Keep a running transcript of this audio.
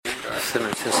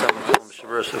Sinner since some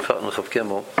Shavuos of Cotton of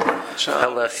Kimmel.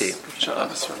 Halachi.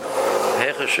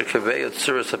 Hecha shekavei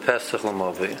tzuras hapesach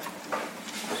l'mavi.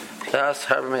 Das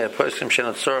haben wir poskim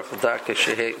shenat zorach l'daka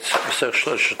shehet b'sech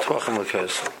shlosh tvachim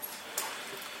l'kosel.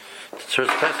 Tzuras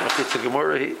hapesach machitz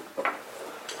Gemara.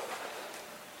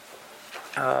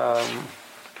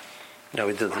 No,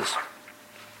 we did this.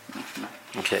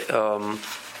 Okay.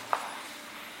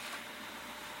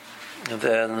 And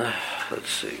then let's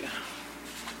see.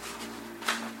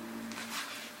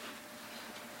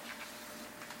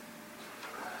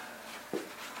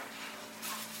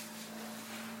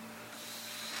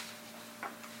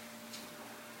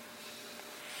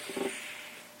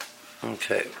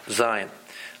 Okay, Zion.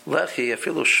 Lechi,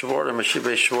 afilu shvorim,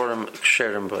 ashibei shvorim,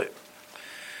 ksherim boy.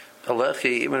 A lechi,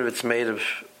 even if it's made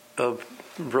of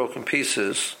broken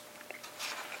pieces,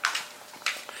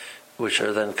 which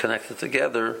are then connected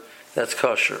together, that's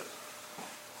kosher.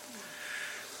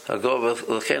 I'll go with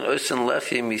lechen oisin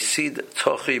lechi misid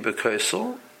tochi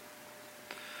bekosel.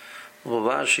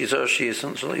 L'vash yizar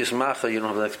shiyisn yismacha. You don't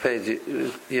have the next page.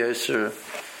 Yiser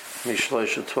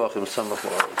mishloish tvachim samach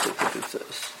la'aretz. I think it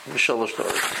says mishalosh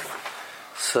la'aretz.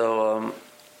 So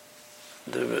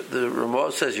the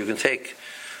Ramah says you can take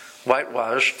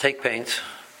whitewash, take paint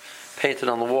it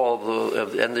on the wall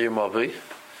of the end of your mavi,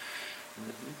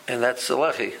 and that's a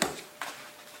lechi.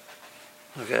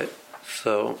 Okay,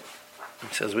 so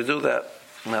it says we do that.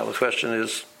 Now the question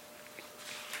is,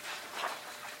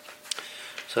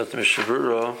 so the Mishnah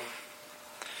Brurah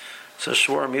says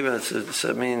shwarm, even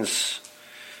it means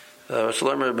they're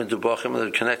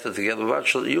connected together.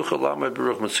 As long as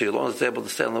it's able to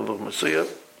stand on the Matsuya.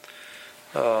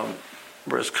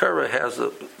 Whereas Kara has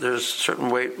there's certain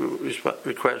weight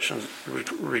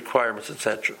requirements,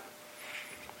 etc.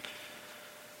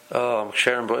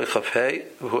 Sharon boy chafei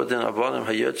v'hodin abonim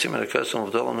hayotzim and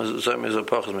akosem v'dolam zayim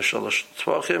izopachas mishalosh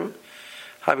tvachim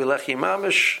havi lechi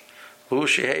mamish v'hu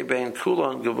shehei bein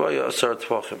kulon gavoya asar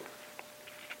tvachim.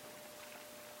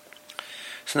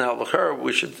 So now l'char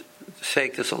we should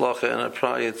take this halacha and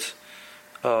apply it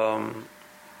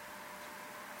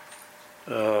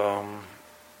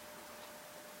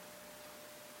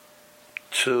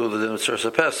to the din of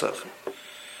Tzuras Pesach.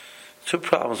 Two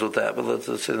problems with that, but let's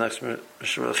say the next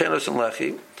Mishnah. Chenos and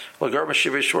lechi, lagar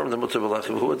mashivei shvorm the mutar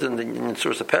b'lechi. Who did the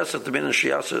Tzuras Pesach the min and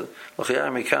shiyasa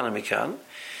lachiyah mikan and mikan.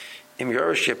 Im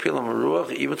yorish yapilam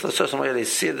ruach even to the session where they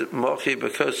see it mochi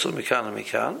bekosel mikan and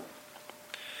mikan.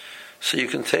 So you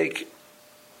can take,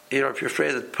 if you're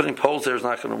afraid that putting poles there is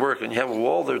not going to work, and you have a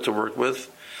wall there to work with,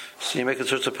 so you make a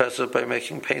Tzuras Pesach by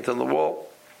making paint on the wall.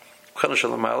 So you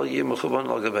can it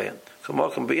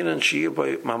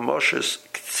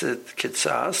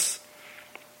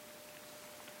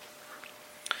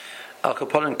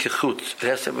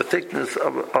has to have a thickness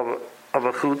of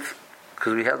a chut,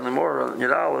 because we had in the Morah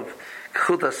in Olive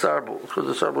chut asarbo. Chut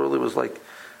asarbo really was like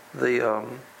the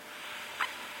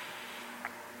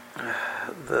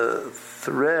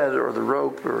thread or the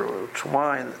rope or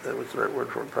twine. That was the right word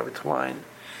for it, probably twine,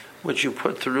 which you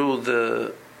put through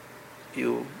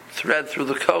you thread through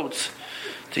the coats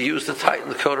to use to tighten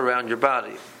the coat around your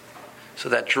body. So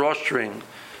that drawstring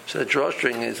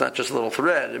is not just a little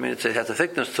thread. I mean, it has a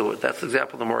thickness to it. That's the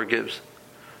example the Morah gives.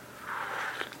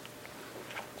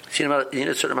 You need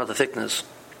a certain amount of thickness.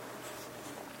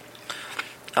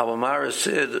 Awamara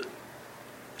said,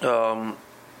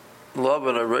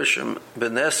 Laban Aroshim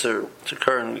Beneser to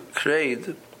Kern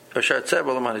Kraid, it's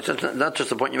not just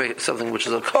the point you make something which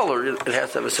is a color, it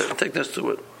has to have a certain thickness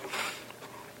to it.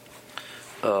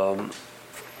 So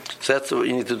that's what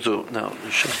you need to do. Now,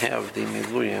 you should have the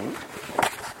Miluyim,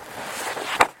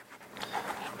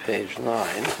 page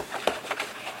 9.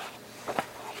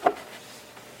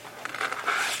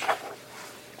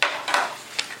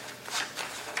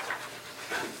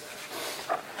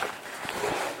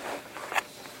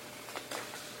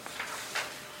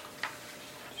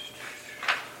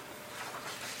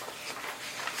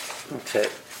 Okay.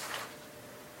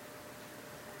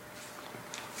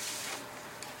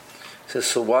 Says,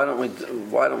 so why don't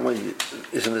we,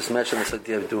 isn't this mentioned, this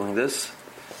idea of doing this?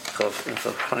 In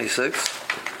 26.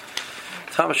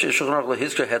 Thomas Shulchan Aruch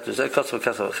leHizkar heter zeh kasav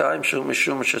kasav chaim shum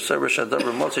mishum shesever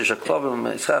shadaber motzi shaklovim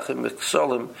meitzachim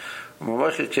miksolim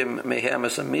u'morchikim mehem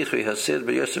es amichri hasid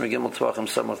b'yosem gimel tvachim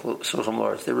samachim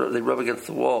lords. They rub against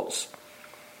the walls.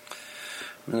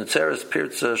 Minutzeres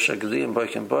pirtza shagdim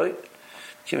boikim boy.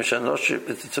 Kim shanoshim.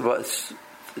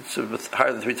 It's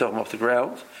higher than 3 tefachim off the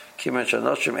ground. Kimen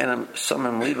shanoshim enam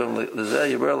samim libam lezeh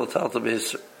yiber l'talta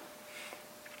b'hisr.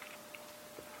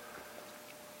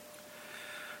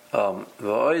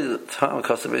 V'oid tam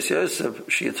kasav es Yosef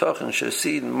shiyatochen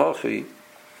shesid mochi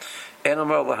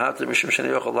Enomar lahatir mishum sheni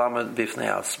yochel lamed bifnei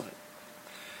atzmai.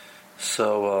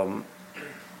 So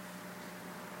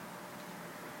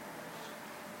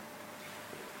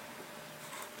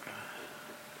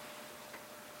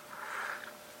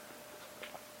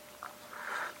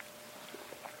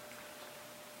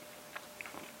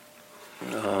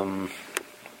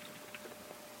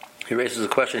he raises a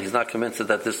question. He's not convinced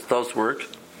that this does work.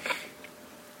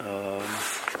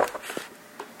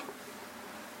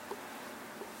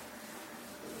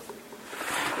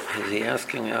 Is he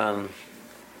asking on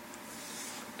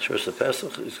Shursa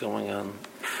Pesach? He's going on.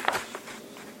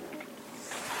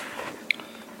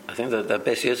 I think that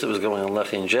Beis Yosef was going on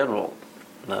Lechi in general,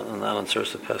 not on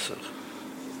Shursa Pesach.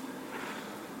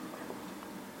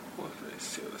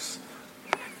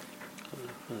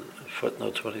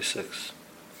 Footnote 26.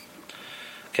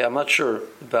 Okay, I'm not sure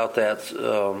about that.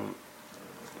 In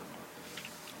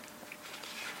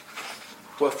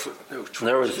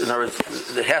other words,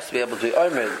 it has to be able to be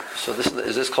omed. So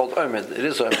is this called omed? It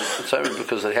is omed. It's omed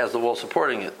because it has the wall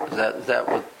supporting it. Is that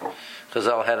what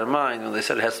Chazal had in mind when they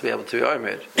said it has to be able to be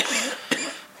omed?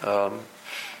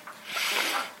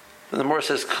 And the Morah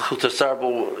says Chut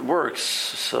Sarbel works.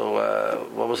 So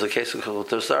what was the case of Chut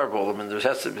Sarbel? I mean, there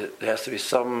has to be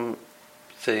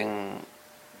something.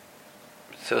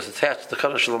 So it's attached to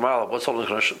Kana Shalamala. What's holding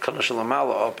Kana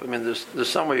Shalamala up? I mean, there's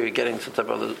somewhere you're getting some type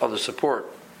of other support.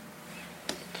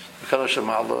 Kana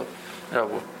Shalamala.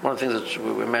 One of the things that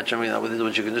we mentioned,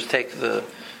 was you can just take the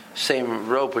same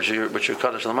rope which your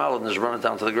Kana Shalamala and just run it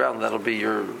down to the ground. That'll be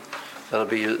your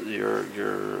oimade,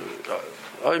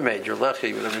 your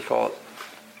lechi, whatever you call it.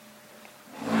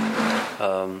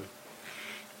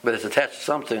 But it's attached to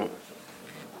something.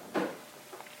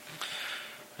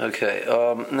 Okay.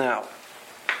 Now.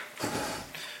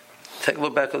 Take a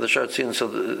look back at the Shartzin. So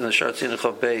in the Shartzin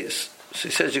Chav Beis, so he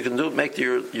says you can make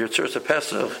your tzursa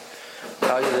pesach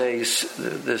how the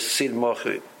seed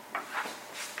mochi.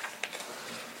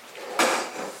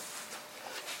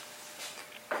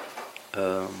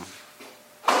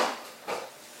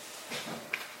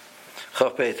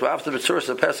 Chav Beis. After the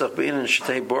tzursa pesach being in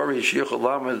shtei bori shiyuchol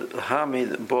lamed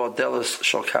hamid bo delis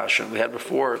shalkashin. We had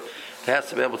before. It has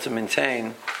to be able to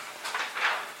maintain.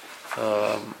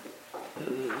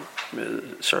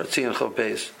 Shartzin Chav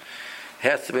Beis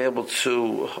has to be able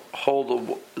to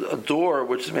hold a door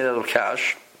which is made out of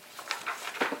cash.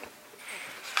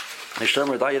 Which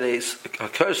Shmuel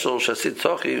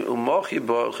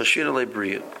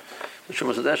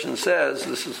says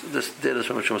this did is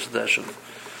from Shmuel Sedeshin.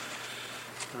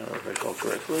 If I recall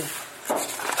correctly.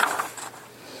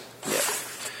 Yeah.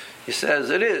 He says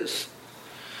it is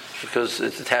because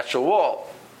it's attached to a wall.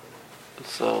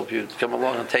 So if you come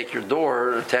along and take your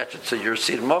door and attach it to your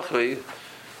seed machli,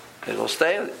 it'll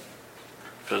stay in it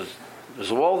because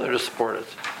there's a wall there to support it.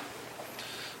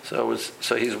 So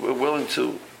he's willing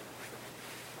to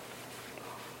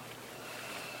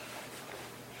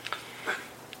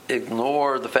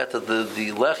ignore the fact that the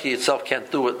lechi itself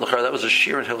can't do it. That was a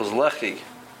shear in Hil's lechi.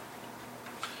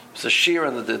 It's a shear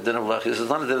in the din of lechi. This is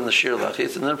not a din in the shear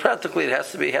lechi. And then practically it has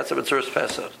to be Tzuras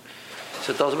Pesach.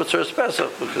 So it does Tzuras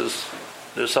Pesach because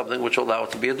there's something which will allow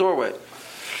it to be a doorway.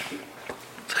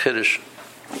 It's Chiddush.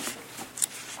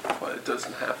 Well, it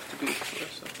doesn't have to be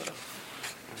Tzuras Pesach.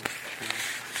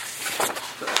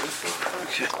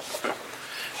 Okay.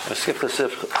 I skip the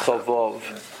Seif Chavov.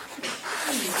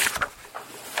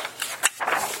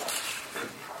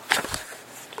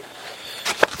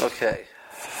 Okay.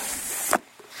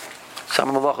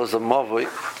 Some Malach is a Mavui.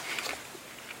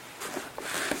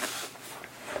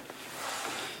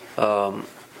 Hadam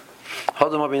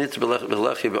abinit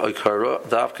belechi be'oikara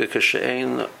davke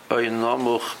kashein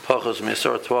oinamuch pachas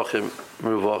mesar tvachim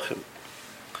meruvachim.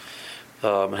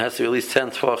 It has to be at least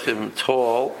 10 tvachim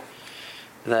tall,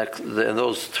 and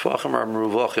those tvachim are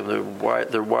meruvachim.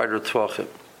 They're wider tvachim.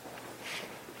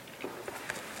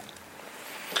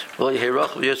 Well,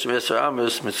 Yeherach v'yosem eser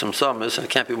amis mitzum samis, and it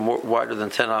can't be wider than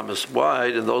 10 amis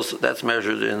wide, and that's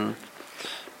measured in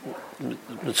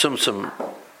mitzum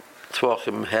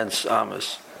tvachim, hence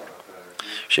amis.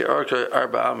 She'arka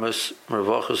arba amis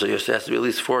meruvachos. So it has to be at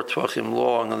least 4 tvachim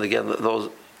long, and again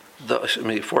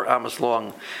 4 amis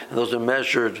long, and those are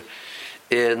measured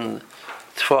in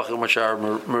tvachim which are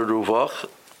meruvach.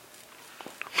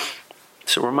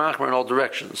 So we're machmer in all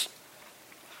directions.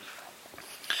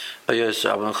 The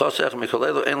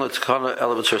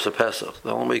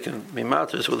only way you can be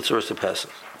matter is with the Tzuras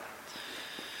Pesach.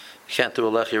 You can't do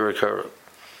a lechi or a kara.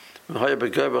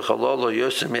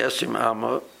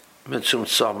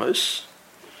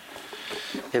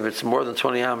 If it's more than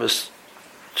 20 amas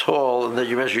tall, and then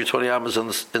you measure your 20 amas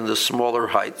in the smaller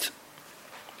height.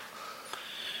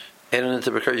 And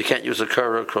into Bekar, you can't use a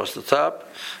kara across the top.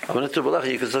 And into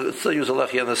Belechi, you can still use a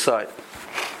lechi on the side.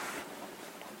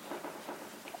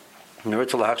 But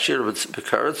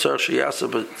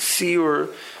seer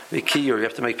vikir, you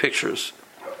have to make pictures.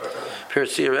 So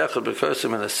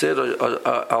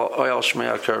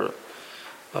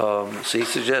he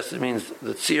suggests it means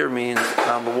that seer means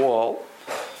on the wall.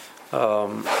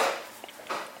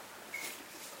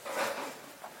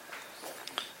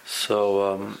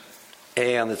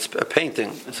 And it's a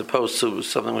painting as opposed to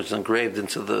something which is engraved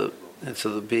into the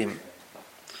beam.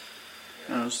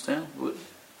 I understand.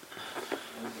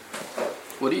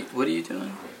 What are you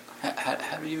doing?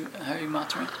 How are you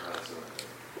monitoring?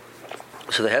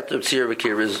 So the head of seer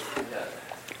vikir is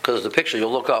because the picture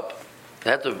you'll look up. The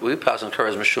head of we pass on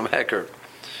as mishum heker.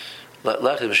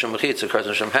 Left is mishum mechitza, kar is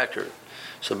mishum heker.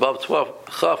 So above 12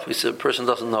 chaf, we said the person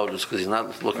doesn't notice because he's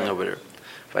not looking over there.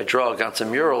 If I draw a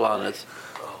mural on it,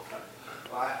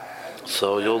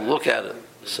 so you'll look at it.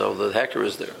 So the heker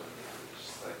is there.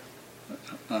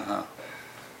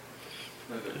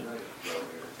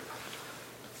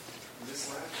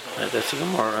 Right, that's a good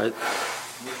more, right?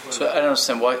 So I don't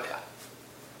understand why.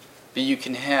 But you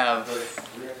can have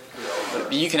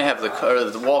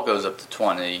the wall goes up to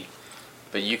 20,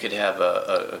 but you could have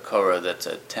a Korah that's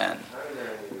at 10.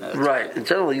 Right. And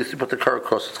generally, you used to put the car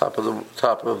across the top of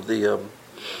the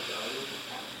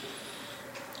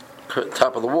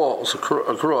walls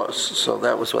across. So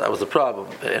that was the problem.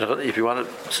 And if you want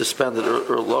to suspend it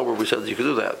or lower, we said you could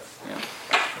do that. Yeah.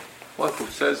 What who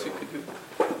says you could do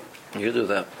that? You could do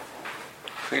that.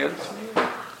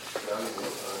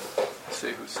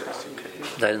 Say who says you could do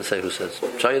that. I didn't say who says.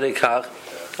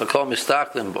 I'll call me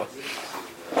Stockton.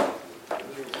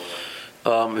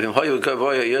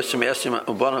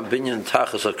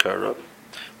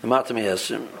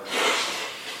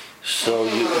 So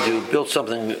you built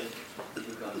something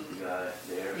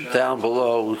down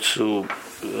below to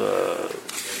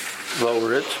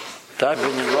lower it. That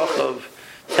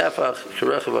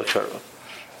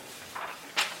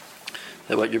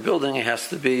what you're building has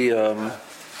to be a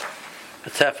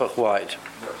tefach wide.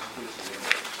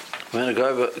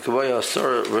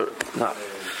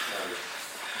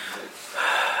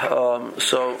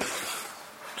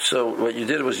 So what you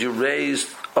did was you raised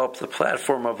up the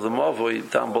platform of the mavoi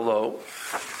down below,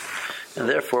 and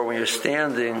therefore when you're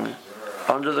standing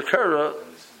under the kara,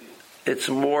 it's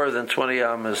more than 20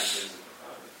 amas.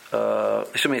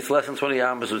 It's less than 20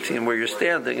 amas between where you're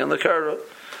standing and the kara.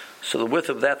 So the width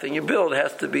of that thing you build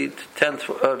has to be 1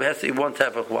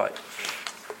 tefach wide.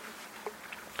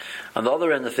 On the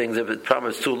other end of things, if the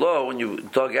problem is too low, when you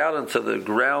dug out into the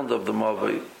ground of the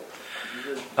mavoi,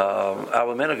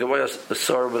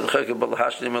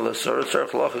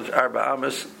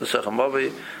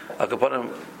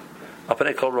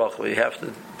 you have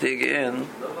to dig in. It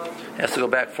has to go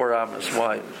back 4 amas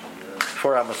wide,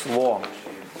 4 amas long.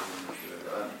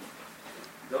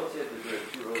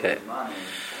 Okay,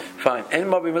 fine.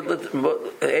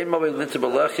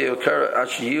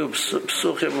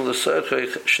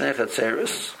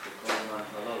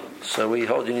 So we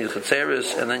hold you need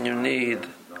chatzeris, and then you need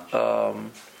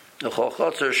the chol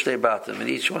chatzer shtei batim, and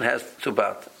each one has 2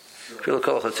 batim.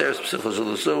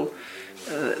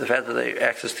 The fact that they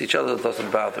access to each other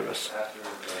doesn't bother us.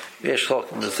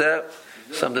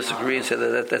 Some disagree and say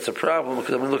that that's a problem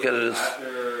because when we look at it as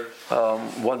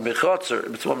one bichatzer.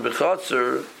 If it's one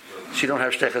bichatzer, so you don't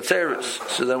have shtei chatzeris.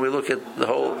 So then we look at the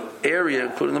whole area,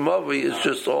 including the mavoi, is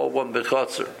just all one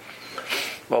bichatzer.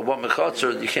 Well, one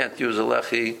bichatzer, you can't use a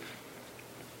lechi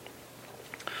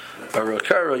or a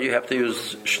kara, you have to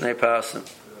use shnei pasim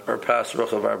or pas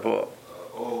rochav arbo.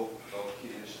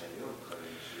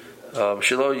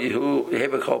 Shelo yehu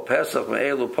yeheva kol pesach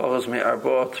me'elu pachos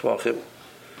me'arbo tvachim.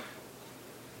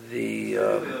 The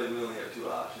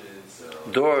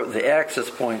door, the access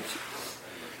point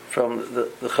from the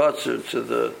chatzor to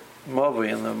the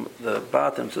mavoi and the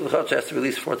bottom to the chatzor has to be at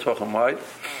least 4 tvachim wide.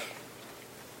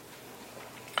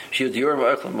 You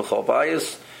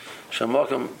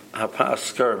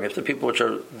have the people which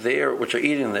are there, which are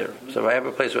eating there. So if I have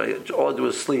a place where all I do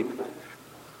is sleep,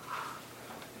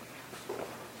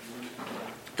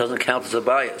 it doesn't count as a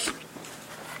bias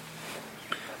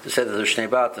to say that there's shnei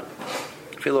batim.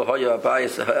 Filo hoya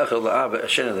bias ha'echel la'abe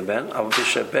ashen the ben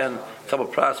avishah ben couple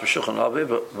pras v'shulchan aviv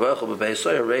v'echel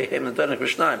b'beisoy rei hem nedanik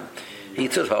v'shnayim. He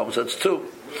eats at home, so it's 2.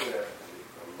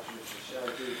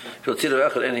 The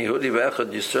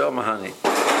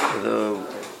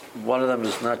one of them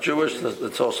is not Jewish,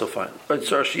 that's also fine. The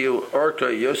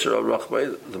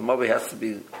mavoi has to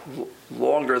be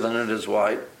longer than it is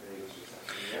wide.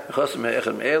 Chosim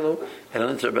me'echem elu, and an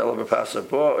inter be'ela b'pasa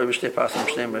bo, or b'shtei pasim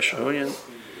shnei meshuyin,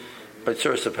 by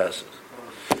tzuras Pesach.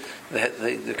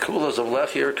 The kulas of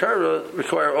lechi or kara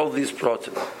require all these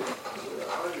protein.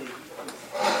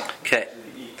 Okay.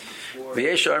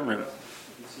 V'yesh armrim,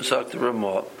 Zok the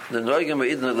Ramah, the noigim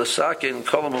v'idna l'sakin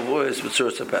kolam avoyes with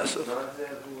tzuras Pesach.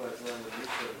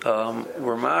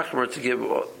 We're machmer to give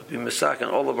be misakin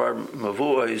all of our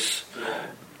mavois.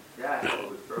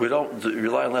 We don't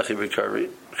rely on lechi v'kara,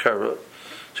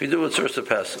 so we do it tzuras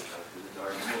Pesach.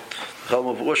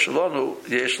 Kolam avoyes shalonu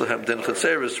yesh lehem din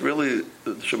chatzeres. Really,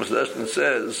 the Shemas Deshtin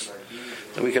says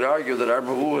that we can argue that our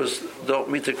mavois don't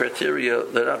meet the criteria.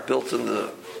 They're not built in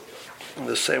the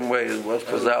same way as what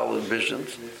Chazal envisioned,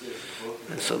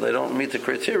 and so they don't meet the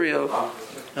criteria,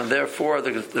 and therefore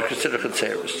they're considered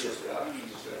chatzeres.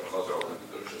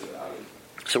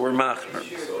 So we're machmer.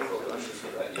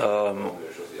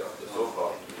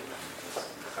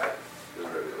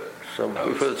 So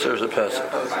we put the tzuras Pesach.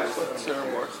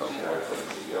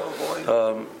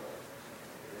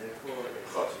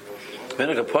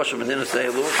 Vinegar pasha medina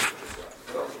seilu.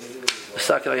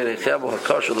 Sakin aged echebel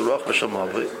hakasha l'roch b'shel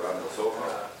mavli.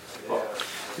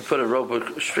 You put a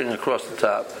rope string across the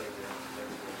top.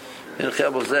 In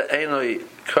echebel zeh einoi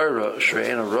kara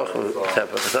shre'eino roch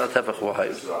tefach. It's not a tefach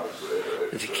wide.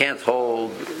 If you can't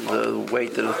hold the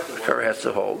weight that a kara has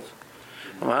to hold.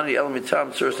 Mahani el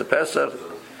mitam tzuras Pesach.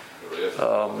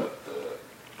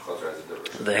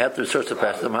 They have to search the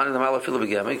Pesach. Mahani l'mala filu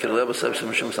b'gemi k'lev b'sev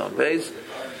shemishim sam beis.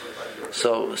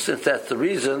 So since that's the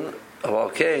reason of al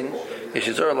kain,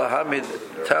 yeshizor lahamid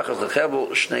tachas l'chebel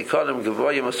shnei kodim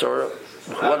gavoyim asora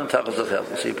one tachas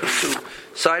l'chebel. So you put two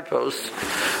side posts,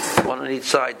 one on each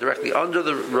side, directly under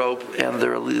the rope, and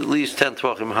they're at least 10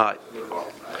 tvachim high.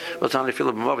 What's on the field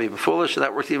of Mavi Befoolish, and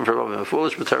that works even for Mavi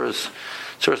Befoolish, but there is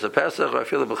source of Pesach, I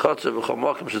feel the Bechotzer, Bechol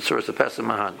Mokim should source the Pesach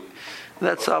Mahan.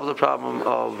 That solves the problem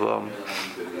of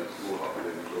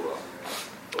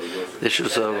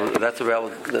issues of that's a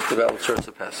valid source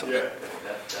of Pesach.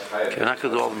 Okay, we're not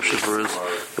going to do all the Mishubaras.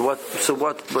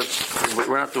 But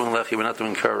we're not doing Lechi, we're not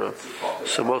doing Kara.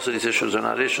 So most of these issues are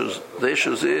not issues. The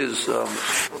issues is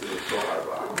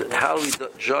how we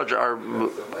judge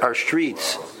our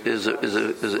streets is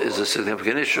a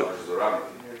significant issue.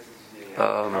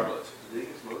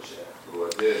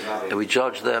 And we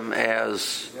judge them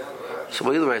as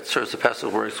either way, it serves the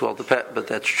Pesach works well, but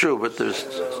that's true. But there are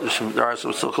some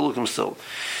chalukim still.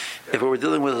 If we were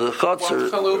dealing with a chotzer,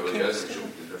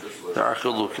 there are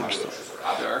chalukim still.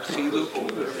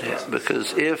 Yeah,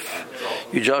 because if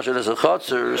you judge it as a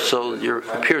chotzer, so your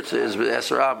pirza is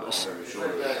Eser Abbas.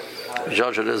 You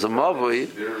judge it as a mavui,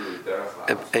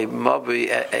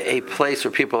 a place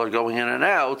where people are going in and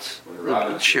out.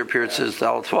 The sheer pirza is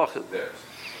Dalat Tvachim.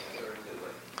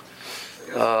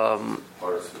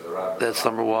 That's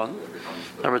number one.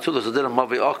 Number two, there's a din of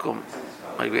mavi akum,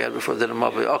 like we had before. Din of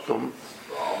mavi akum.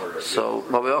 So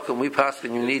mavi akum, we pass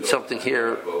when you need something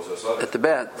here at the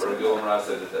bed.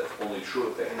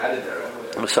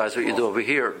 Besides what you do over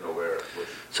here.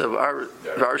 So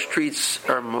our streets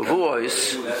are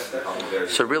mavois.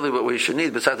 So really, what we should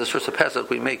need, besides the source of Pesach,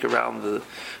 we make around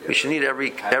we should need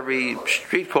every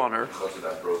street corner.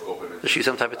 There should be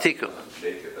some type of tikkun.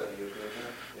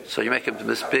 So you make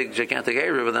this big, gigantic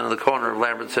area, but then in the corner of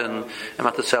Lamberton and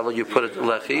Monticello, you put it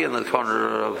Lechi, and the corner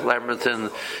of Lamberton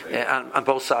on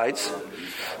both sides.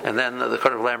 And then the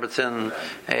corner of Lamberton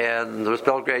and there was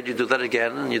Belgrade, you do that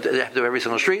again, and you have to do every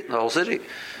single street in the whole city.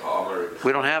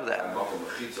 We don't have that.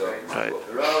 Right.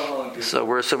 So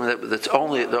we're assuming that the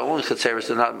only chatzeres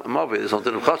are not mobi. There's no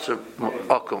din of chotzer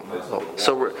akum.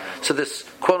 So this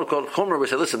quote unquote chumrah, we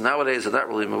say, listen, nowadays it's not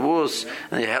really mavus,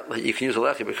 and you can use a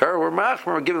lechi b'kar. We're machmer,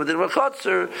 we're giving a din of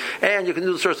chotzer, and you can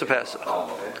do the source of Pesach.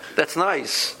 That's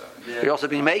nice. You're also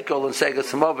being makel and saying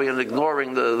it's mobi and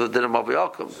ignoring the din of mobi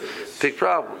akum. Big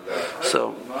problem.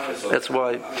 So that's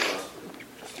why.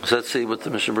 So let's see what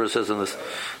the Mishnah Brurah says in this.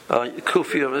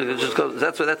 Kufi,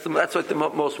 that's like the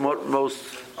most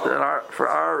for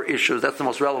our issues. That's the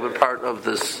most relevant part of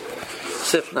this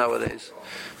sif nowadays.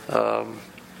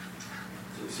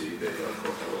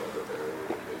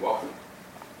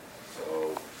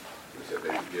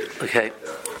 Okay.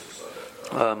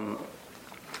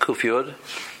 Kufiud.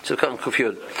 So come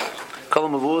Kufiud.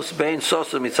 Kolam avus bein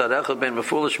sosa mitzad echad bein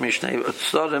mefulish mishnei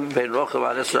tzodim bein rochav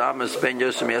ad eser amas bein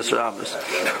yosem yeser amas.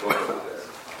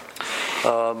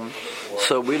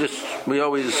 So we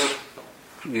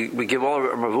give all of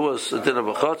our mavuas a din of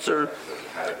a chotzer,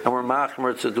 and we're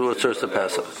machmer to do a tzursa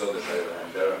Pesach.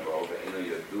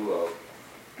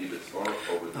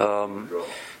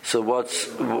 So what's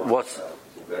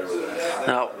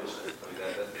now?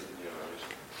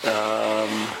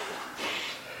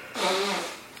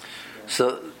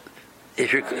 So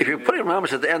if you're putting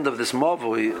mamash at the end of this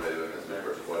mavui,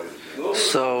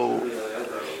 so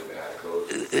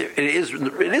it is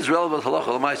relevant halacha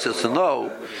l'maisa to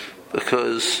know,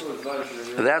 because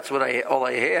that's what all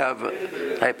I have.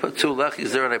 I put two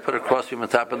lechis there and I put a crossbeam on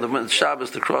top, and the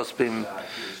Shabbos the crossbeam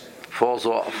falls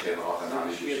off.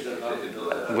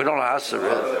 We don't ask it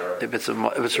if it's a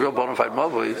real bona fide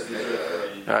mavui,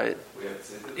 right?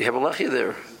 You have a lechi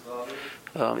there.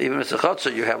 Even if it's a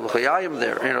chatzah, you have l'chayayim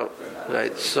there,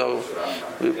 right? So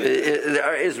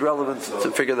there is relevance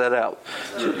to figure that out.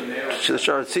 So the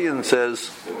Sharatzian says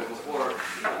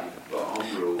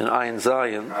in Ayin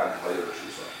Zion.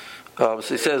 So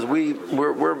he says we do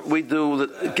the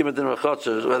gimel din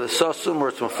chatzah whether sasum or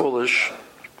it's foolish.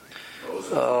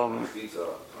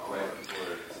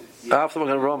 After we're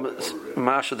going to run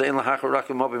masha dein lahachar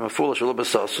rakim mabim foolish a little bit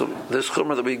sasum. This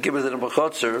chumrah that we give it in a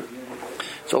chatzah.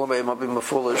 So it might be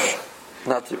foolish.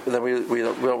 Not to, then we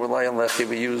don't rely on lechi.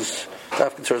 We use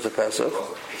after terms of Pesach.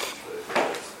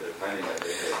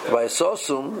 By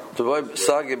sosum the boy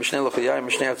sagi b'shnei lochayim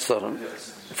b'shnei atzarim.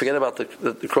 Forget about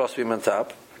the crossbeam on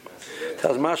top.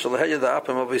 Taz mashal lehaya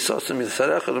da'apim of sosum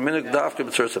yisarecha the minuk da'afke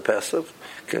b'terms of Pesach.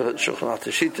 Kevet shulchan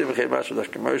atashiti v'chein mashal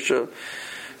dashke Moshe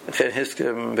v'chein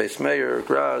hiskim beis meir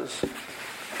graz.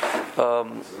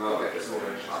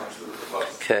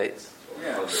 Okay.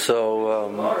 So,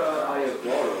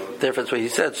 therefore, that's what he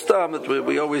said. Stam that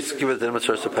we always give it the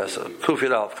mitzvah Pesach.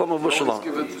 Kufir Alf. Kol mavu shalom.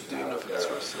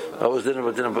 Always dinner,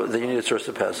 but you need a source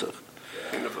of Pesach.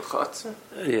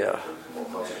 Yeah.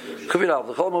 Kufir Alf.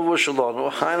 The kol mavu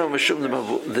shalom. Hainu mishum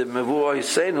the mavu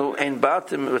oisenu ein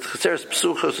batim with chaseres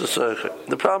psuchos u'soicher.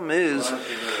 The problem is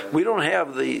we don't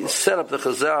have the setup the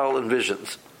Chazal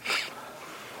envisions.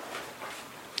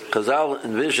 Chazal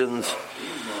envisions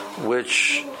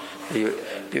which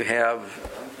you have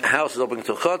houses opening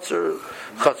to chutzner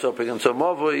opening to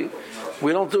mavui.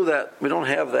 We don't do that. We don't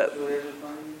have that.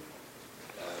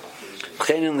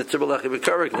 He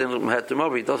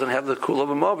doesn't have the cool of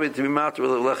a mavui to be matter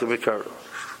with a lechi b'kara.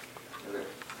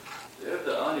 If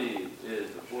the ani is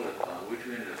before the time, which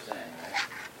we understand,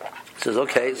 right? Says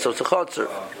okay, so it's a chutzner.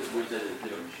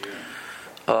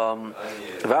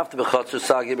 If after the chutzner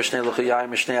sagi b'shnei l'chayayim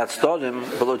b'shnei atzarim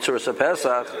below tzuras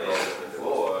Pesach.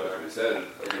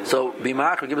 So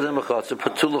b'makar give them a chutzner,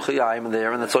 put two l'chayayim in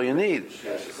there, and that's all you need.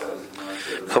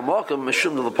 Chamokim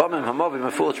mishum l'pamim hamavim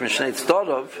mefulich mishnei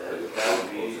tzadov.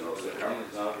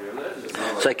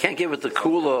 So I can't give it the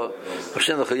kula of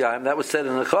shnei l'chayayim. That was said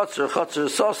in the chutzner. Chutzner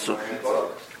is sasu.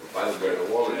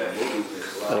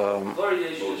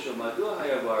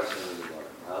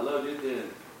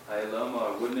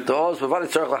 Those b'vali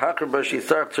tzarich l'hakar b'shi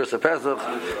tzarich tzarich pesach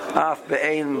af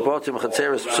be'ein botim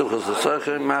chatzeres psuchas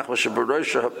l'tzarich mach v'she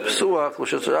b'roisha psuach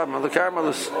v'she tzarich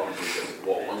l'karmelis.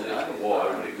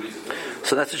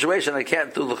 So in that situation I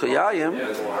can't do l'chayayim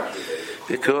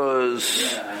because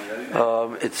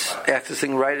it's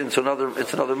accessing right into another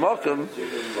mokum,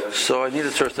 so I need a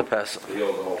tzarich to pesach.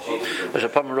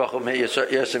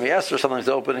 Sometimes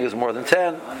the opening is more than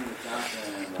 10.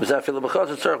 Therefore,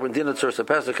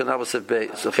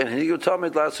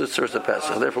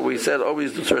 we said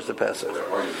always do tzarich to pesach.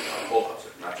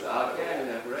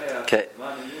 Okay.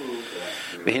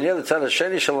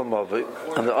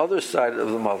 On the other side of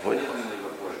the mavui,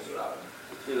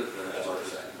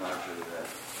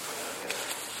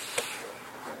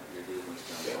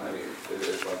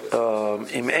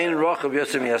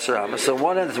 so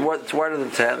one end is it's wider than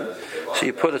 10, so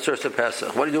you put a tzarich to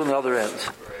pesach. What do you do on the other end?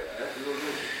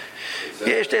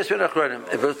 If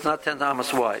it's not 10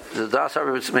 amas wide, the das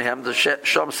mehem the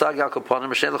shom sag al kaponim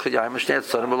mishnei l'chayim mishnei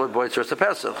tzaddim below boy tzarich to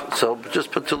pesach. So just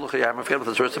put two l'chayim and forget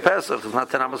about the tzarich to pesach. It's not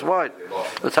 10 amas wide.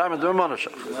 The time of the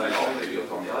monashach.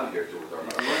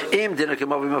 Im dinner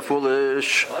kemavi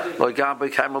mafulish or gambe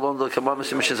kaimalon the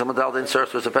kamamis mishnei zamadal den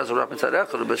tzarich to pesach rap inside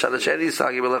echad but shad sheni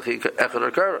sagi belachi echad or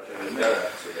kara.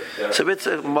 So it's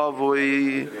a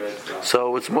mavui,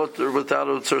 so it's mutter without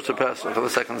a tzarich to pesach on the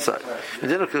second side.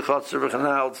 Dinner kechatzer.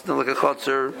 Now it's not like a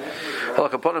chotzer.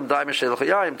 Like upon him, daim shel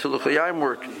l'chayim to l'chayim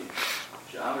work.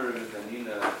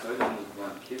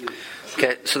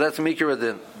 Okay, so that's mikra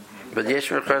adin. But yesh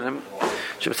mechanim.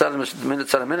 Shemsadim minute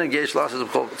tzad minute yesh losses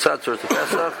of called tzad tzurus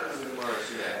pesach.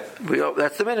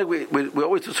 That's the minute we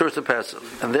always do tzurus pesach,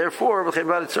 and therefore v'chein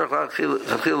badi tzarich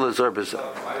lachil l'zor b'zeh.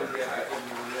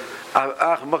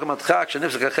 Ach mokam atchak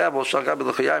shenifzek achabel shagab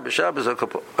l'chayim b'shabbos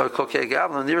kokei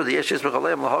gavlan near the yeshis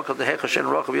b'chalem lahokal the hechashen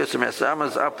rochav yosem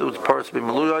yasamas up to parts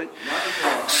b'meluyoi.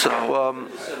 So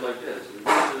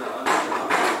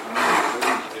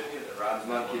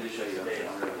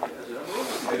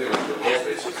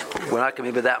we're not going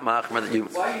to be that machmer that you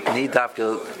need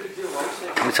dafka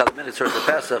mitzad the minutes towards the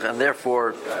Pesach, and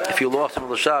therefore, if you lost him on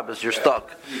the Shabbos, you're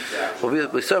stuck. Well,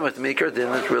 we saw with the maker,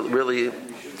 then it's really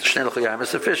shnei l'chayim is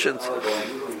sufficient.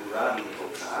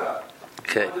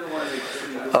 Okay.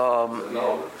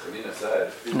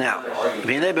 Now,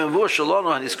 v'nei b'mvur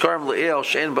shalonu and his karm le'el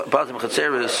she'en batim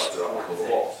chatzeres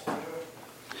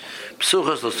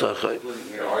psuchas l'sachai.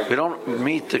 We don't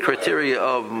meet the criteria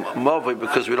of Mavi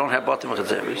because we don't have batim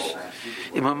chatzeres.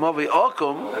 In Mavi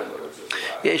akum,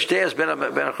 yesh deas ben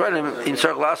achronim in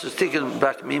tzarch lasus tikkun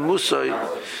bak mimusay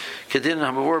kedin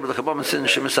hamavur b'lechabam and sin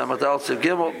shemisam adal tziv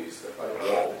gimel.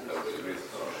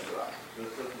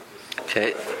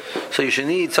 Okay, so you should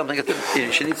need something at the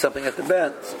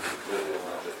bend.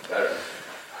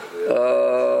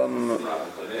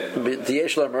 The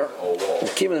yesh lemer,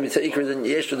 kimen mitzay ikri den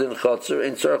yesh den chatzer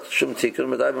in tzarch shum tikkun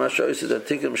medai b'mashoyis is a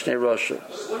tikkun m'shnei rasha.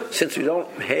 Since we don't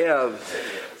have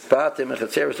batim and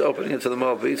chatzeres opening into the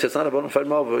mavi, so it's not a bona fide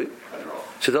mavi.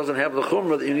 So it doesn't have the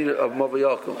chumrah that you need of mavi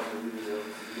yakum.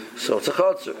 So it's a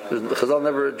chatzer. The Chazal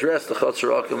never addressed the chatzer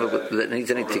yakum that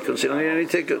needs any tikkun. So you don't need any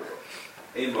tikkun.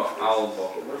 Some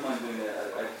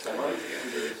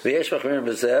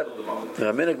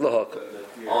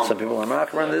people are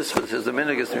not on this, but it says the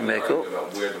minig is to be mekel.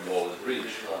 Where the wall is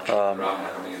breached,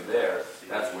 coming in there,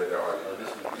 that's where there are.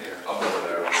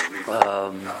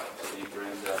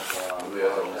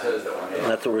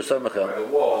 That's what we're saying. The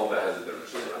wall that has a different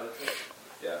shape.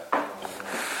 Yeah.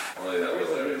 Only that was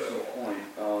very little.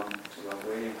 So I'm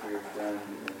waiting for your friend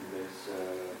in this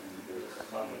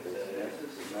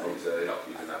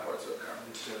Using that part to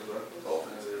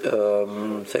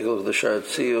Take a look at the Shad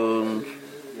Tziyun.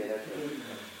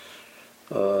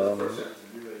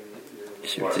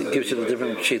 It gives you the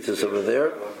different cheetahs over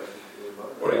there.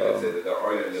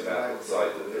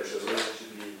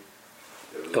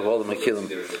 Of all the Mekilim.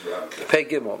 Pei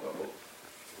Gimel.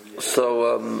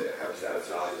 So,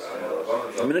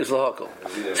 the minig is lahakol.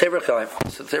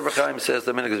 Seif Chaim says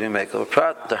the minig is being mekel.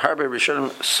 Prat the harbe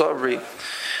rishonim savri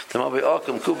the mavi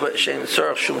akum kuba shein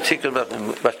tzarach shum tikkun bat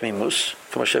mimus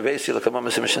kama shavesi l'kamam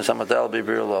mishin samadal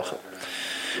b'bir lacha.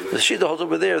 The shita holds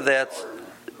over there that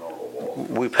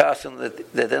we pass in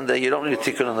that then you don't need a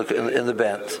tikkun in the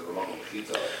band.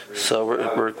 So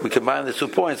we combine the 2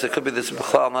 points. It could be this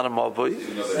b'chlal, not a mavi.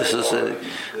 This is a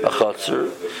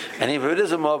chatzer, and even if it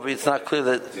is a mavi, it's not clear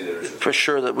that for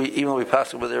sure that even though we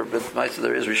pass over there, but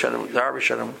there is rishonim, there are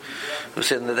rishonim who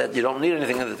say that you don't need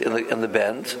anything in the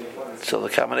bend. So the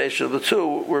combination of the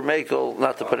two, we're makel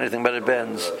not to put anything but it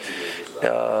bends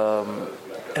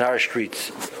in our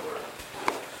streets.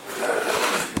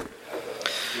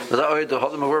 The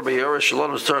holding word by Yorah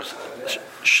Shalom Tzarch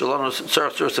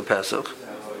to Pesach.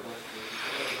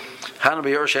 Hana by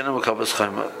Yorah Sheinu Mekabas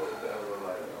Chayma.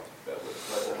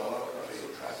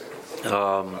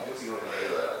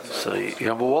 So you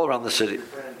have a wall around the city.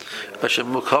 Hashem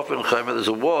Mekafin Chayma. There's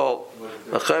a wall.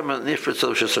 Chayma Nifrit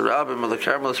so Shesarabim the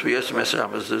Carmelis V'Yosem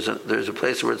Eseramas. There's a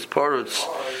place where it's parrots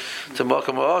to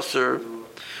Malkam Aser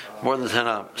more than 10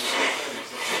 amos.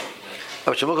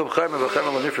 So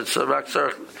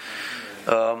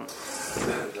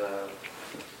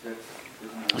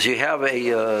you have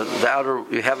the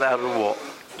outer wall.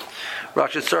 So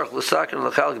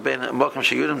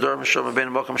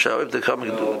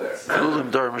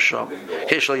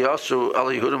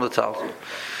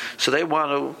they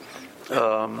want to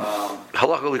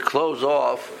halakhically close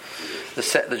off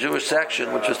the Jewish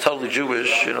section, which is totally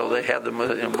Jewish. They had them.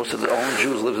 Most of the own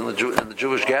Jews lived in the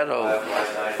Jewish ghetto,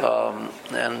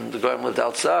 and the Goyim lived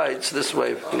outside. So this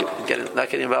way, not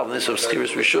getting involved in this of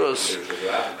serious rishus.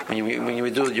 When you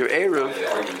do your Eruv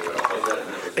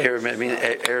I mean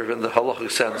Eruv in the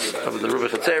halachic sense of the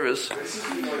Rubik Hatzeres,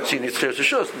 so you need serious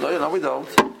rishus. No, we don't.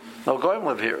 No Goyim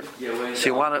live here. So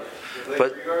you want to,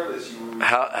 but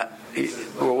how?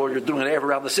 Well, you're doing an area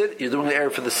around the city. You're doing an area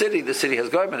for the city. The city has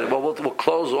Goyim in it. Well, we'll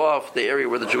close off the area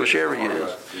where the Jewish area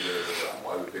is.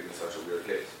 Why are we picking such a weird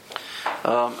case?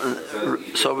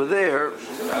 So over there,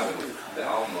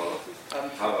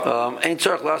 Ein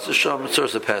Tzarch Lasses Shom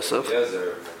Mitzvahs Pesach.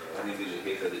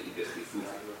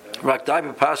 Rak dai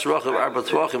b'pas rochav arba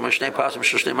tvachim or shnei pasim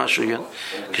shel shnei mashugin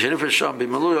kishenifet sham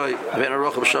b'meluyoy ben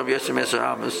rochav sham yesem eser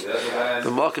hamas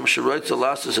b'makim sheroitz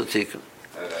lasses atikun.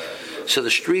 So the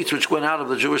streets which went out of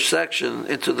the Jewish section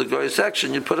into the Goy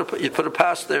section, you put a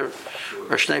pass there,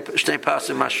 or shnei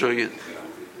pasim mashugin.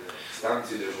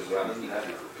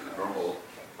 Normal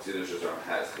siddur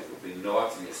has it would be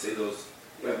knots and you see those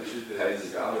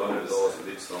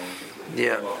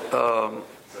Yeah.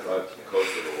 close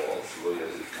to the walls,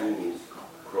 tools,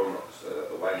 Kronos,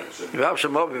 the wine should be.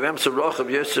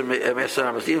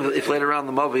 Even if later on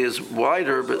the Mavi is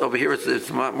wider, but over here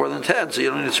it's more than 10, so you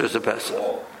don't need to serve the Pesach.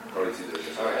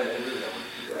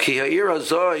 It's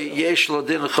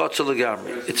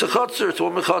a chotzer, it's a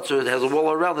woman chotzer, it has a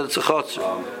wall around it, it's a chotzer.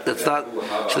 It's not,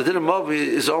 so the din of Mavi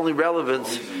is only relevant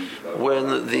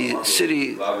when the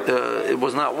city it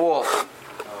was not walled.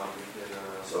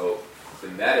 So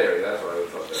in that area, that's what I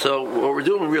would talk. So what we're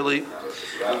doing really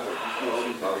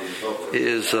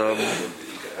is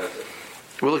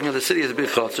we're looking at the city as a big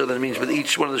chotzer. That means with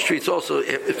each one of the streets also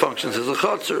it functions as a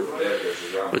chotzer.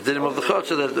 With the name of the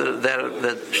chotzer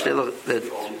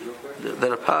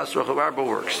that a pas rochav arba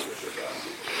works.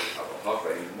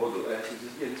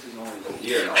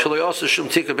 Shall we also shum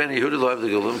tika ben Yehuda lo have the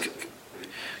gulum?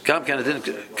 Gam kan didn't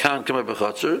come up a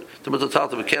chotzer. The middle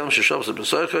talk of a kelim sheshavs a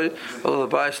besoichei. Although the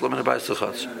bias lemon bias the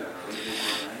chotzer.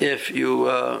 If you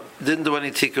didn't do any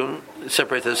tikkun,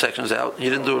 separate the sections out, you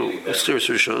didn't do a serious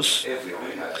rishos,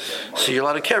 so you're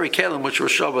allowed to carry kelim which were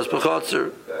shavas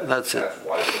b'chotzer, and that's it. That's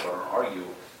why people don't argue,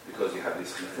 because you have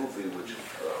this chifufi, which is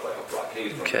like a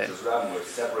blockade from Okay. the Shusram, where it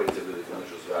separates it really from the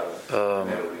Shusram,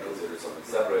 never be considered something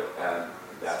separate, and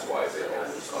that's why they all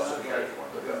discuss and carry from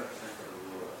one to the other.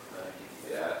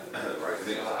 Yeah, right. The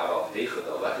thing is, how about Heichad, a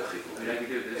lack of chifufi, in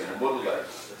the middle life.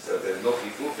 So if there's no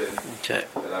chifufin, Okay.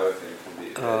 then I would think it would be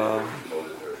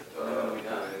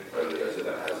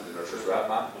that has the nurse's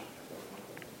Rabban.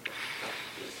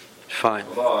 Fine.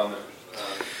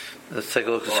 Let's take a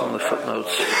look at some of the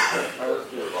footnotes.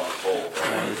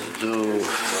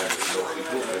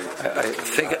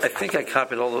 I think I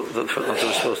copied all the footnotes I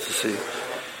was supposed to see.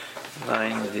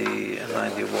 90 and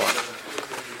 91.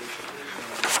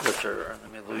 Which are in the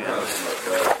middle.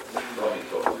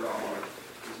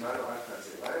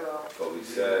 But we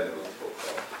said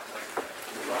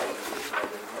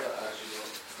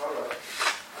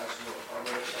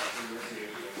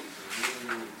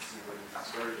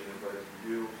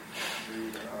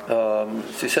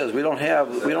So he says we don't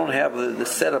have the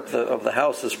setup of the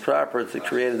house as proper to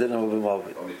create a din of a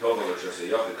Mavi.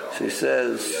 So he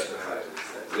says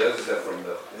you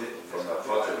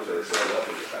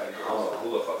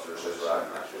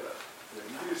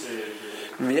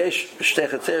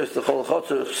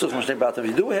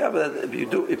do have that. If you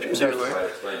do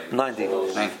 90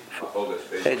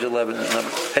 page 11 is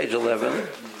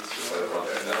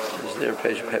there,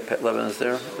 page 11 is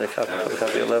there, they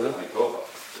copy 11.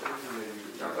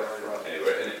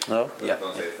 No? Yeah.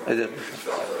 I did.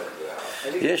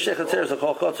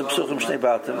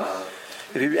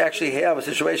 If you actually have a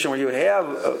situation where you have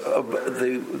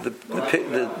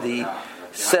the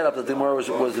setup that the Gemara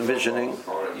was envisioning,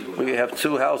 where you have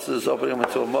two houses opening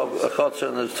into a chotzer,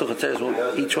 and there's two chatzeres,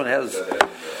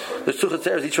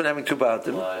 each one having two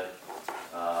batim.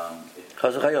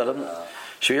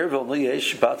 She'irvon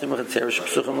yesh batim chatzeres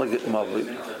shepsuchim l'mavli.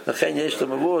 L'chein yesh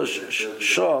l'mavush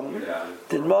shom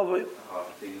din mavli.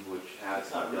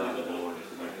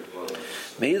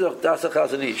 Meidoch das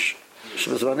chazanish.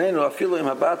 שבזמננו אפילו אם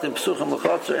הבתים פסוחים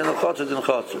לחוצר, אין לחוצר דין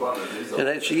חוצר.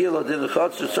 כדי שיהיה לו דין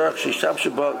לחוצר, צריך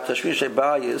שישתמשו בו תשמישי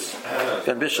בייס,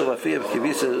 כאן בשל לפיו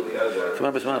כביסה,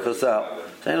 כמו בזמן חז"ל.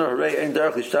 תראינו, הרי אין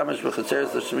דרך להשתמש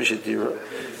בחצרת תשמישי דירה.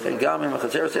 גם אם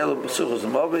החצרת אלו פסוחos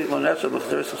המובי, לא נפשר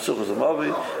בחצרת פסוחos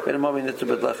המובי, ואין המובי נתר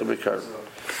בדלך בקר.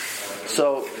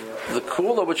 So, the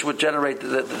kula which would generate,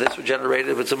 this would generate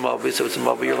if it's a mobi, so it's a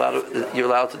mobi, you're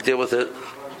allowed to deal with it.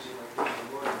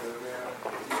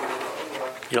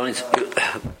 You don't need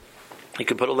you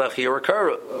can put a lechi or a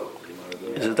kara.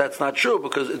 That's not true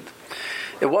because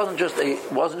it wasn't just a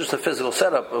physical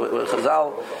setup.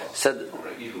 Chazal said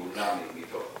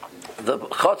the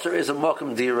chotzer is a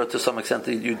mokum dira to some extent.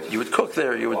 You would cook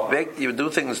there, you would bake, you would do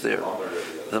things there.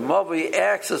 The mavi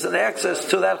acts as an access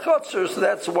to that chotzer, so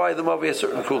that's why the mavi has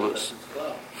certain kulas.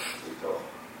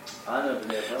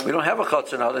 We don't have a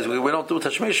chotzer nowadays. We don't do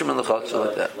tashmishim in the chotzer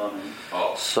like that.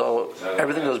 So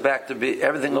everything goes back to being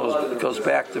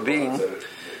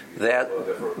that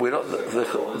we don't.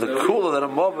 The kula that a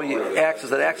mavi acts as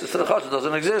that access to the chotzer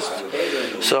doesn't exist.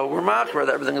 So we're machmer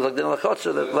that everything is like the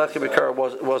chotzer that lechi b'kar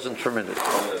wasn't permitted.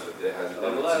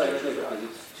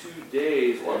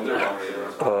 Days you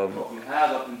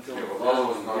have up until the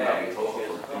following day.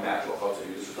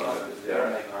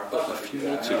 A few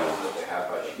minutes ago,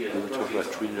 we were talking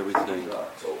about treating everything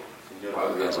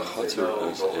as a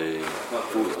chutzner, as a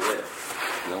food.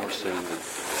 Now we're saying that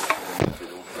they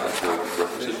don't have the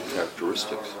requisite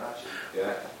characteristics.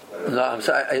 No, I'm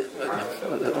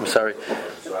sorry.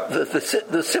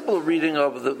 The simple reading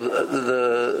of the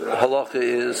halacha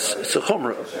is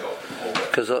sechumra,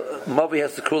 because mavi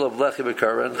has the kula of lechi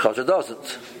b'kara and chotzer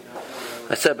doesn't.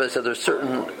 I said there's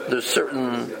certain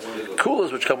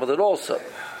kulas which come with it also.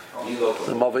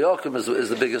 The Mavayakum is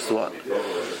the biggest one.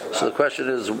 So the question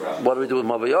is, what do we do with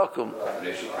Mavayakum?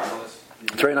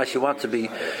 It's very nice. You want to be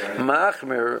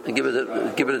machmir and give it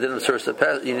a din of source of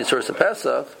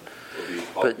Pesach,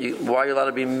 but why are you allowed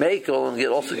to be makel and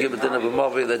also give a din of a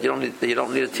mavi that you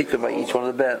don't need a tikkun by each one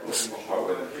of the bends?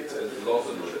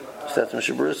 So that's what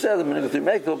Brurah said. I'm going to go through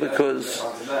makel because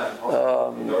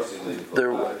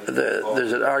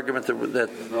there's an argument that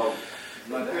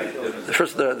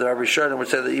first the Rabbi Shardon would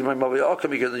say that even my mavi alkum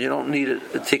because you don't need a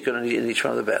tikkun in each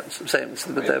one of the bends. I'm saying,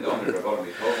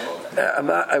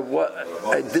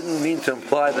 I didn't mean to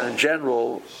imply that in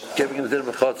general giving him the din of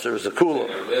a chotzer is a kula.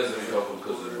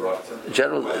 In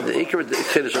general, the ikar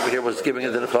chiddush over here was giving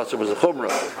a din of chotzer was a chumrah.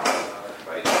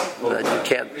 That you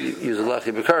can't use a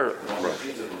lachi b'kara.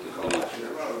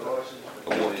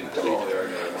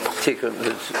 Tikkun.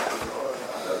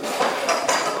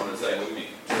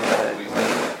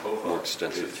 More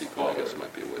extensive tikkun, I guess,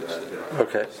 might be a way to say it.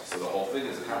 Okay. So the whole thing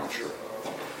is a karma. Sure.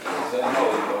 The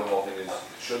whole thing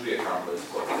should be a karma,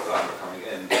 but coming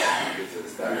in, get to the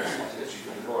status that she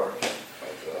could before.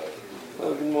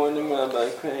 Good morning, Rabbi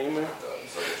Kramer.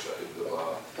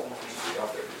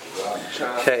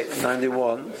 Okay,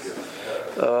 91.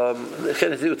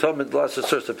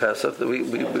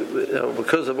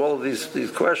 Because of all of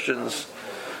these questions,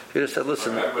 he just said,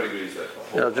 listen,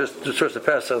 just do source of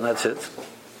Pesach and that's it. So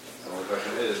the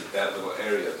question is, that little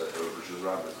area that the Rosh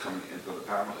Hashanah is coming into the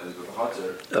Karmel, into the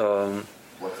Chatzar,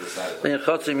 what's the status? In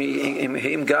Chatzar,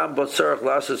 him gam bot tzarech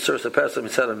lasit source of Pesach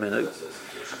mitzad minhag.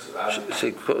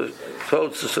 She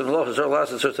quotes the Sunnah Loch, tzarech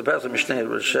lasit source of Pesach mishnei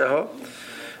Rasheho.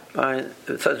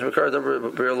 It's such a record over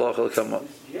Brurah Loch will come up.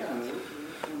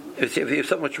 If you have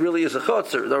something which really is a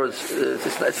Chatzar, in other words,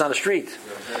 it's not a street.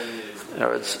 In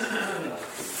other words,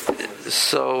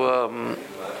 so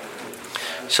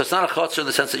it's not a chutzner in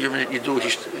the sense that you do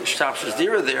stops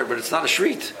dira there, but it's not a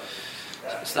street.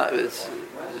 It's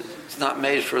not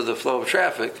made for the flow of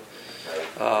traffic.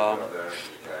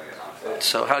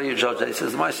 So how do you judge that? He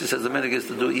says the Ma'aseh says the minhag is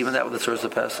to do even that with the source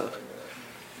of Pesach.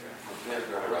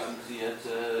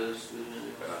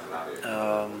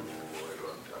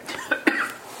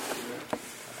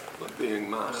 Being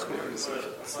machmir is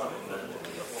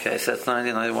okay, so that's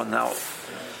 90, 91 now.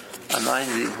 On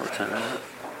 90, what time is it?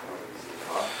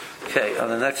 Okay, on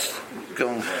the next,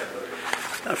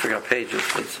 I forgot pages,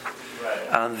 but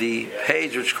on the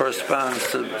page which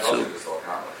corresponds to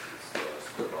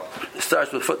it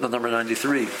starts with footnote number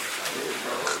 93.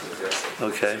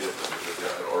 Okay.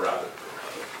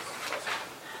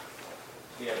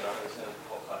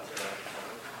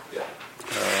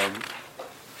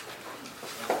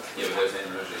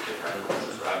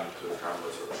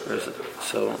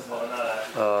 So,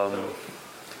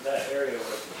 that area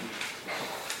was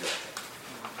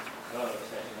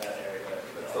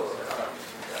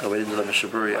we didn't do the Mishnah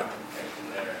Brurah yet.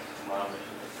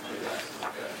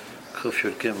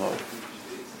 Kufyud Gimel.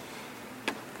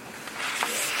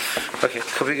 Okay,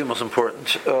 Kufyud Gimel is important.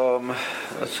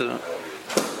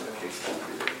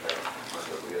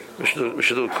 We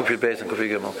should do Kufyud Beis and Kufyud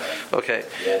Gimel. Okay,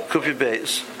 Kufyud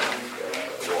Beis.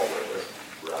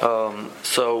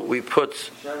 So we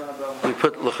put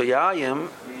l'chayayim,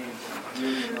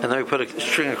 and then we put a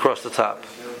string across the top.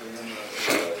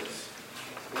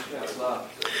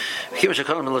 We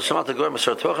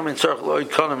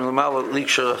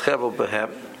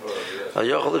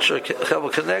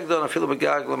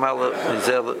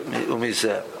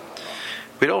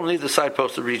don't need the side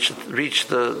post to reach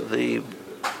the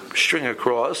string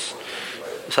across.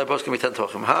 The side post can be 10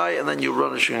 tefachim high, and then you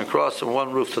run a string across from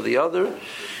one roof to the other.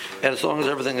 And as long as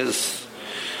everything is,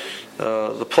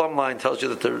 the plumb line tells you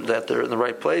that they're in the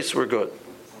right place, we're good.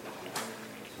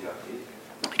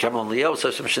 Kamal Leo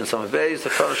says to Mishnah some Beis the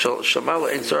Kaddish Shamal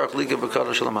Ein Tzarech Liga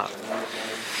B'Kaddish Lamach.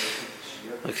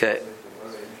 Okay.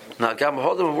 Now Gam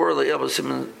Hodem Word Leo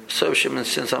Siman so Shimon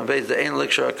Sin some Beis the Ein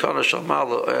Liksha Kaddish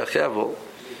Shamal Chevel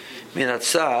Minat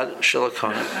Sad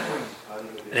Shalakon.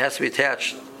 It has to be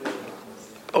attached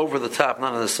over the top,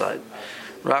 not on the side.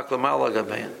 Rak Lamala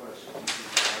Gabain.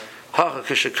 Hacha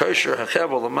Kishakosher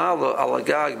Hachevel Lamala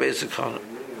Alagag Beisikon.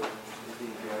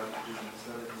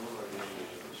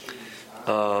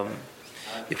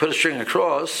 You put a string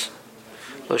across.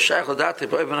 If it's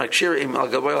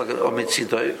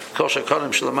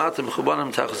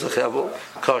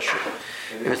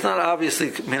not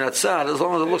obviously minatzad, as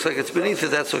long as it looks like it's beneath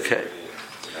it, that's okay.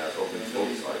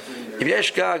 If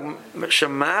yesh gag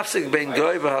shemafsik ben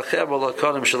goy v'hachevel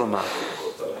l'kodim shelamat,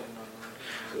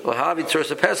 l'havi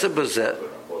tzursa pesach b'zeh,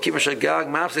 ki m'shagag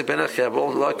mafsik ben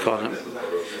hachevel l'kodim,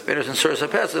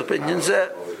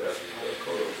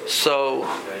 So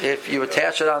if you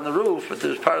attach it on the roof, but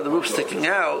there's part of the roof sticking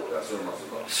out,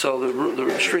 so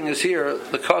the string is here,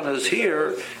 the kana is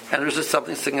here, and there's just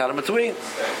something sticking out in between.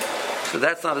 So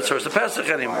that's not a source of Pesach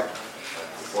anymore.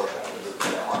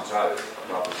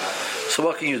 So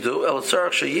what can you do? El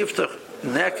tzarich sheyiftach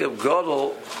nekev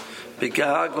gadol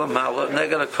b'gag lamala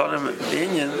neged hakonim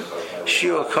binyan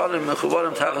shiu hakonim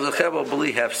mechuvarim tachas hachebel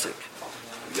b'li hefsek.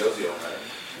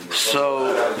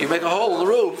 So you make a hole in the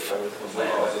roof,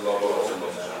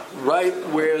 right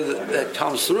where that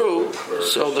comes through,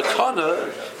 so the kana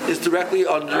is directly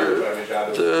under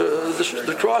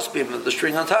the crossbeam, the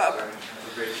string on top.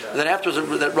 And then afterwards,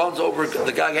 that runs over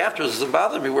the gag afterwards doesn't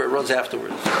bother me where it runs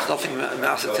afterwards. There's nothing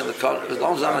massive in the kana, as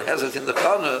long as it has it in the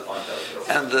kana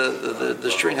and the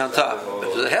string on top.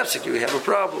 If there's a hefsek, you have a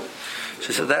problem.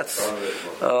 She said that's.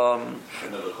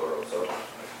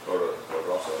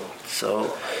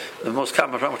 So the most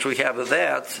common problem which we have of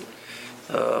that,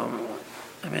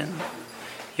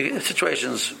 you get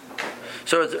situations.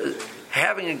 So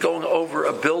having it going over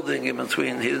a building in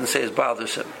between, he didn't say it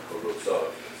bothers him.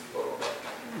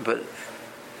 But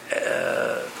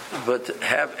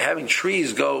having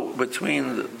trees go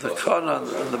between the kana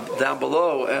down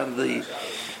below and the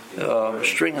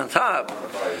string on top.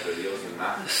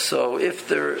 So if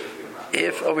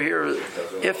over here,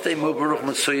 if they move Baruch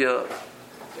Mitsuya,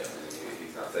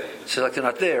 so like they're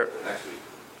not there.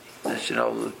 It's,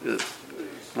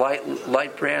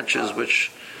 light branches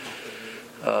which.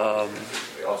 So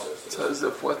as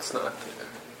if what's not there?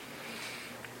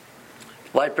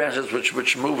 Light branches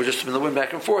which move just in the wind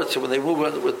back and forth. So when they move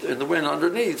in the wind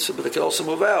underneath, but they can also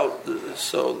move out.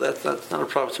 So that's not a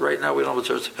problem. So right now we don't have a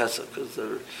church of Pesach because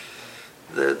they're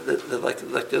like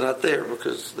they're not there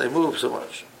because they move so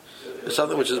much. It's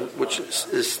something which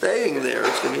is staying there.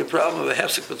 It's going to be a problem of a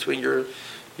hefsek between your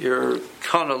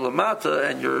kana lamata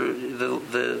and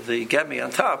the gemi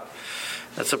on top.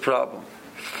 That's a problem.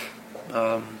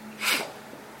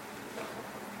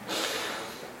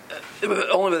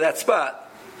 Only with that spot.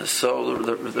 So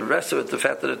the rest of it, the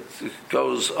fact that it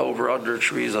goes over under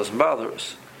trees doesn't bother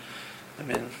us.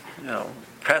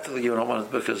 Practically you don't want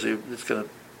it because it's going to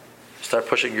start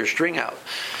pushing your string out.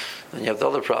 Then you have the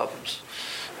other problems.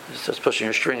 It starts pushing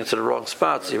your string into the wrong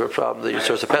spots. You have a problem that your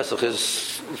source of Pesach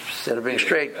is, instead of being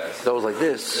straight, goes like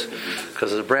this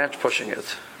because there's a branch pushing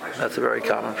it. That's a very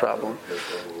common problem.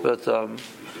 But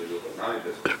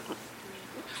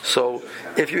so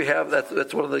if you have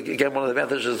that's one of the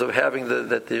advantages of having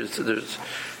that there's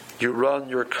you run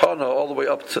your kana all the way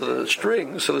up to the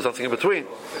string, so there's nothing in between.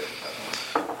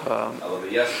 And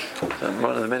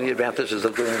one of the many advantages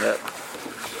of doing that.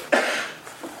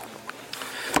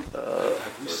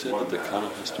 You said that the kana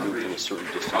has to be within a certain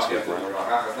distance of the ground.